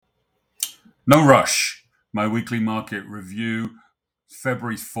No rush. My weekly market review,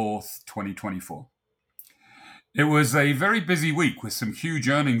 February 4th, 2024. It was a very busy week with some huge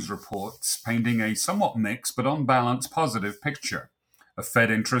earnings reports painting a somewhat mixed but on balance positive picture. A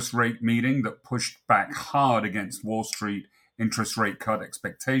Fed interest rate meeting that pushed back hard against Wall Street interest rate cut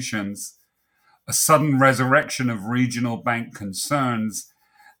expectations, a sudden resurrection of regional bank concerns,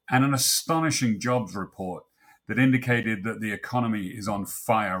 and an astonishing jobs report that indicated that the economy is on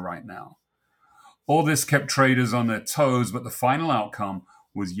fire right now. All this kept traders on their toes, but the final outcome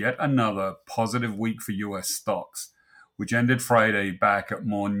was yet another positive week for US stocks, which ended Friday back at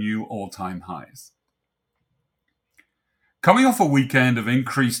more new all-time highs. Coming off a weekend of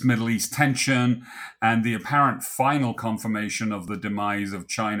increased Middle East tension and the apparent final confirmation of the demise of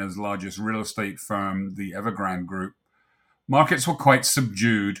China's largest real estate firm, the Evergrande Group, markets were quite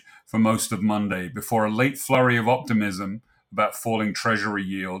subdued for most of Monday before a late flurry of optimism about falling Treasury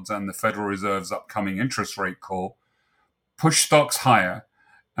yields and the Federal Reserve's upcoming interest rate call pushed stocks higher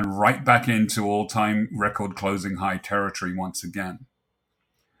and right back into all-time record closing high territory once again.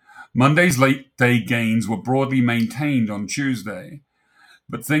 Monday's late day gains were broadly maintained on Tuesday,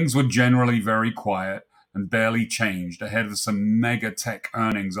 but things were generally very quiet and barely changed ahead of some mega tech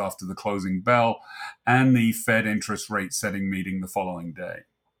earnings after the closing bell and the Fed interest rate setting meeting the following day.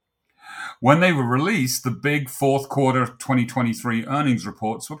 When they were released, the big fourth quarter 2023 earnings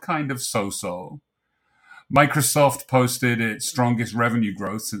reports were kind of so-so. Microsoft posted its strongest revenue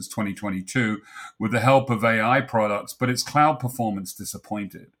growth since 2022 with the help of AI products, but its cloud performance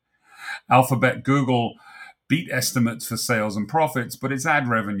disappointed. Alphabet Google beat estimates for sales and profits, but its ad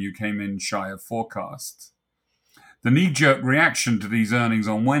revenue came in shy of forecasts. The knee-jerk reaction to these earnings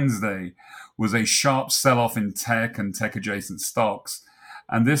on Wednesday was a sharp sell-off in tech and tech-adjacent stocks,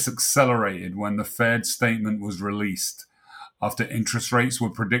 and this accelerated when the Fed statement was released after interest rates were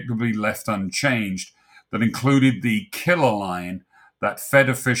predictably left unchanged, that included the killer line that Fed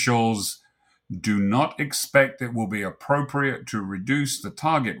officials do not expect it will be appropriate to reduce the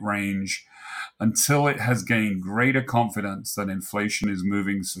target range until it has gained greater confidence that inflation is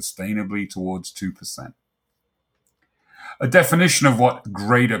moving sustainably towards 2%. A definition of what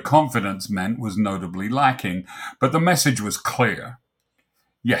greater confidence meant was notably lacking, but the message was clear.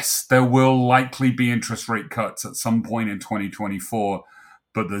 Yes, there will likely be interest rate cuts at some point in 2024,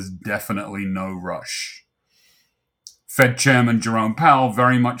 but there's definitely no rush. Fed Chairman Jerome Powell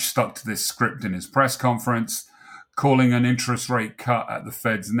very much stuck to this script in his press conference, calling an interest rate cut at the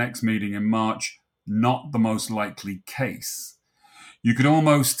Fed's next meeting in March not the most likely case. You could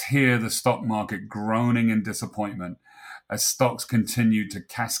almost hear the stock market groaning in disappointment as stocks continued to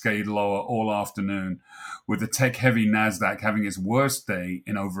cascade lower all afternoon, with the tech-heavy Nasdaq having its worst day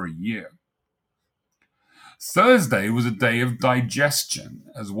in over a year. Thursday was a day of digestion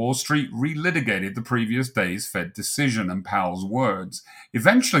as Wall Street relitigated the previous day's Fed decision and Powell's words,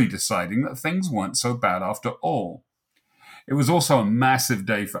 eventually deciding that things weren't so bad after all. It was also a massive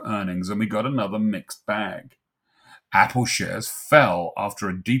day for earnings, and we got another mixed bag. Apple shares fell after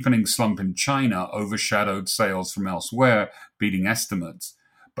a deepening slump in China overshadowed sales from elsewhere, beating estimates.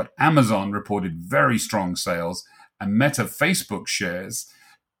 But Amazon reported very strong sales, and Meta Facebook shares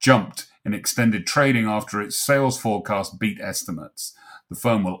jumped in extended trading after its sales forecast beat estimates. The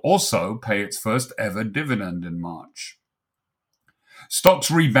firm will also pay its first ever dividend in March. Stocks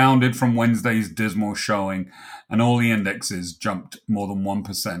rebounded from Wednesday's dismal showing, and all the indexes jumped more than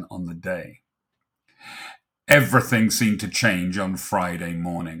 1% on the day. Everything seemed to change on Friday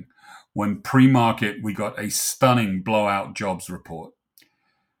morning, when pre-market we got a stunning blowout jobs report.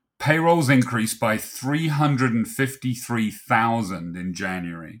 Payrolls increased by 353,000 in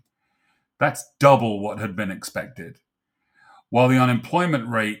January. That's double what had been expected. While the unemployment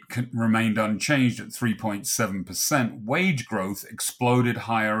rate remained unchanged at 3.7%, wage growth exploded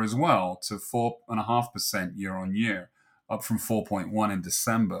higher as well to 4.5% year on year, up from 4.1% in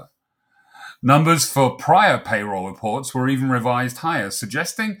December. Numbers for prior payroll reports were even revised higher,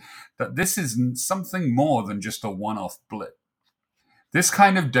 suggesting that this is something more than just a one-off blip. This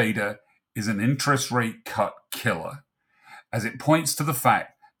kind of data is an interest rate cut killer, as it points to the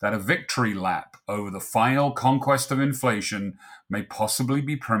fact that a victory lap over the final conquest of inflation may possibly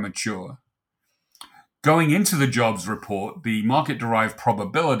be premature. Going into the jobs report, the market-derived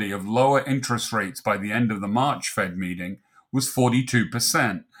probability of lower interest rates by the end of the March Fed meeting was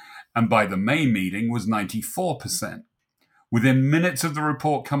 42%, and by the May meeting was 94%. Within minutes of the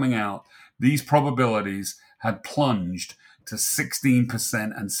report coming out, these probabilities had plunged to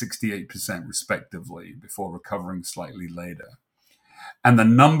 16% and 68% respectively, before recovering slightly later. And the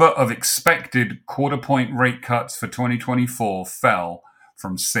number of expected quarter-point rate cuts for 2024 fell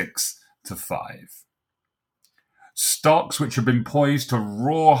from 6 to 5. Stocks which have been poised to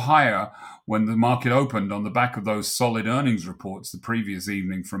roar higher when the market opened on the back of those solid earnings reports the previous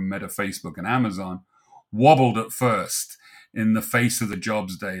evening from Meta, Facebook, and Amazon wobbled at first in the face of the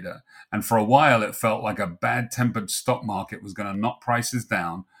jobs data. And for a while, it felt like a bad-tempered stock market was going to knock prices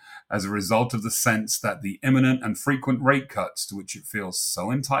down as a result of the sense that the imminent and frequent rate cuts to which it feels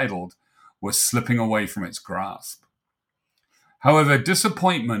so entitled were slipping away from its grasp. However,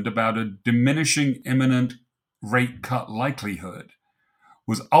 disappointment about a diminishing imminent rate cut likelihood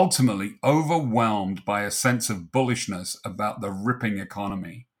was ultimately overwhelmed by a sense of bullishness about the ripping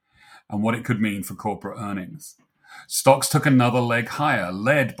economy and what it could mean for corporate earnings. Stocks took another leg higher,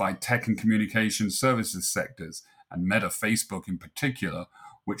 led by tech and communication services sectors, and Meta, Facebook in particular,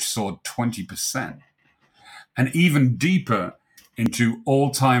 which soared 20%, and even deeper into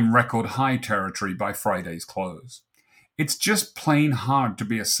all-time record high territory by Friday's close. It's just plain hard to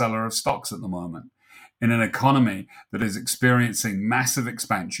be a seller of stocks at the moment in an economy that is experiencing massive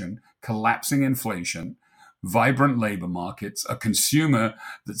expansion, collapsing inflation, vibrant labor markets, a consumer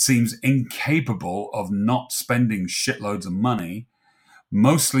that seems incapable of not spending shitloads of money,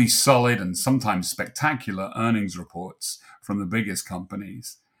 mostly solid and sometimes spectacular earnings reports from the biggest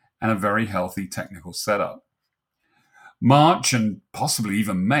companies, and a very healthy technical setup. March and possibly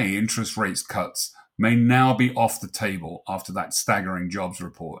even May interest rates cuts may now be off the table after that staggering jobs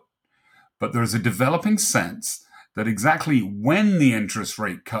report. But there is a developing sense that exactly when the interest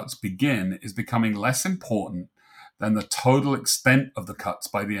rate cuts begin is becoming less important than the total extent of the cuts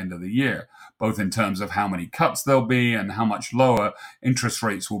by the end of the year, both in terms of how many cuts there'll be and how much lower interest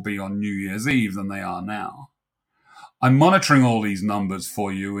rates will be on New Year's Eve than they are now. I'm monitoring all these numbers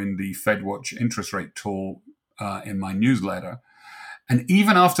for you in the FedWatch interest rate tool in my newsletter. And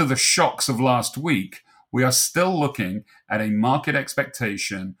even after the shocks of last week, we are still looking at a market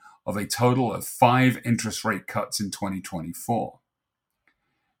expectation of a total of 5 interest rate cuts in 2024.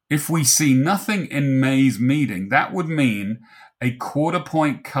 If we see nothing in May's meeting, that would mean a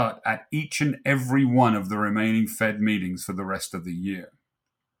quarter-point cut at each and every one of the remaining Fed meetings for the rest of the year.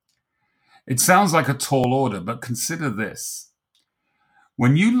 It sounds like a tall order, but consider this.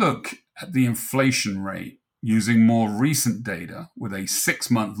 When you look at the inflation rate using more recent data with a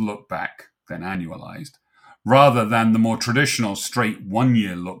 6-month look back, then annualized, rather than the more traditional straight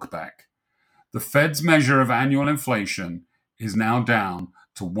 1-year look back, the Fed's measure of annual inflation is now down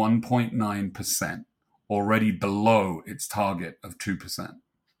to 1.9%, already below its target of 2%.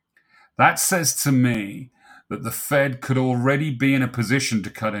 That says to me that the Fed could already be in a position to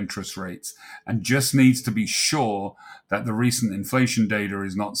cut interest rates and just needs to be sure that the recent inflation data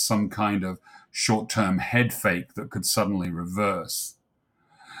is not some kind of short-term head fake that could suddenly reverse.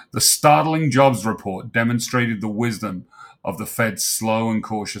 The startling jobs report demonstrated the wisdom of the Fed's slow and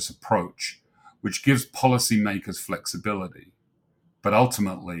cautious approach, which gives policymakers flexibility. But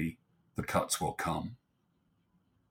ultimately, the cuts will come.